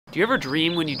Do you ever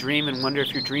dream when you dream and wonder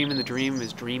if your dream in the dream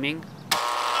is dreaming?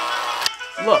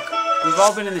 Look, we've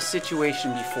all been in this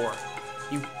situation before.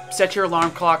 You set your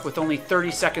alarm clock with only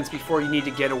 30 seconds before you need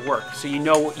to get to work, so you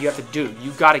know what you have to do.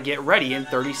 You gotta get ready in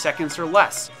 30 seconds or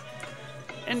less.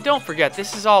 And don't forget,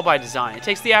 this is all by design. It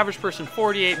takes the average person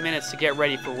 48 minutes to get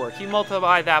ready for work. You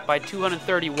multiply that by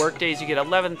 230 work days, you get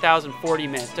 11,040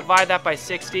 minutes. Divide that by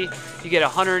 60, you get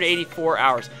 184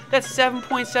 hours. That's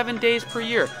 7.7 days per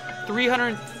year.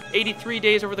 383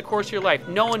 days over the course of your life.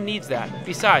 No one needs that.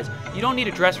 Besides, you don't need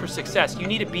to dress for success. You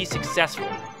need to be successful.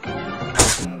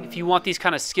 If you want these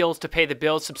kind of skills to pay the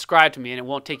bills, subscribe to me and it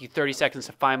won't take you 30 seconds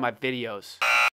to find my videos.